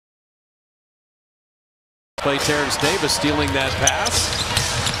Play Terrence Davis stealing that pass.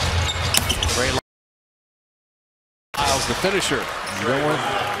 Ray Lyles the finisher. You don't want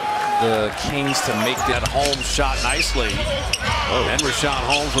the Kings to make that Holmes shot nicely. And Rashawn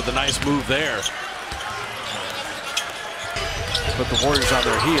Holmes with a nice move there. Put the Warriors on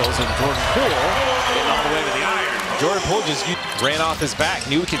their heels, and Jordan Poole getting all the way to the iron. Jordan Poole just ran off his back,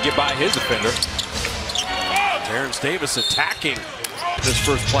 knew he could get by his defender. Terrence Davis attacking his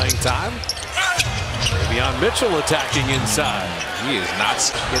first playing time. Beyond Mitchell attacking inside. He is not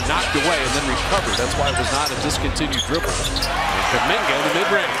get knocked away and then recovered. That's why it was not a discontinued dribble. And Kuminga in the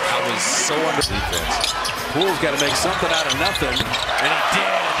mid-range. That was so under defense. Poole's got to make something out of nothing, and he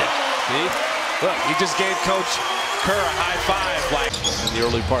did. See? Look, he just gave Coach Kerr a high five like in the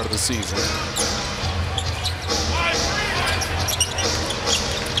early part of the season.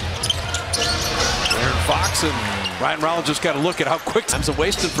 Aaron Fox and Ryan Rollins just got to look at how quick time's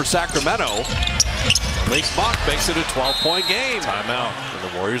wasted for Sacramento. Malik Monk makes it a 12-point game. Timeout. And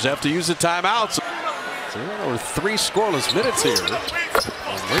the Warriors have to use a timeout. So we're 3 scoreless minutes here.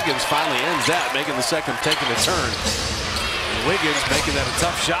 And Wiggins finally ends that, making the second, taking a turn. And Wiggins making that a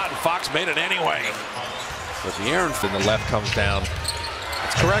tough shot, and Fox made it anyway. But the Aaron from the left comes down.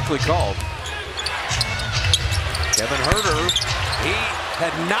 It's correctly called. Kevin Huerter, he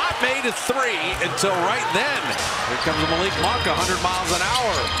had not made a 3 until right then. Here comes Malik Monk, 100 miles an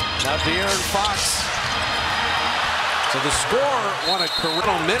hour. Now De'Aaron Fox. So the score won a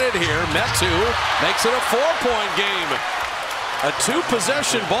critical minute here. Metu makes it a 4-point game. A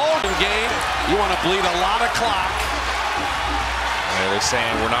 2-possession ball game. You want to bleed a lot of clock. Yeah, they're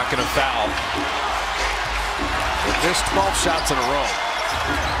saying we're not going to foul. With just 12 shots in a row.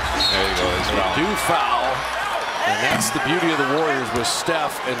 There you go. They do foul. And that's the beauty of the Warriors with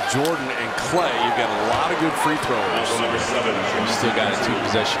Steph and Jordan and Clay. You've got a lot of good free throws. We've still got a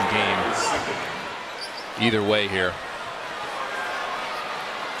 2-possession game. Either way here.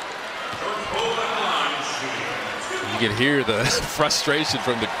 You can hear the frustration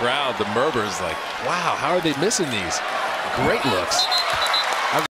from the crowd. The Murmurs like, wow, how are they missing these? Great looks.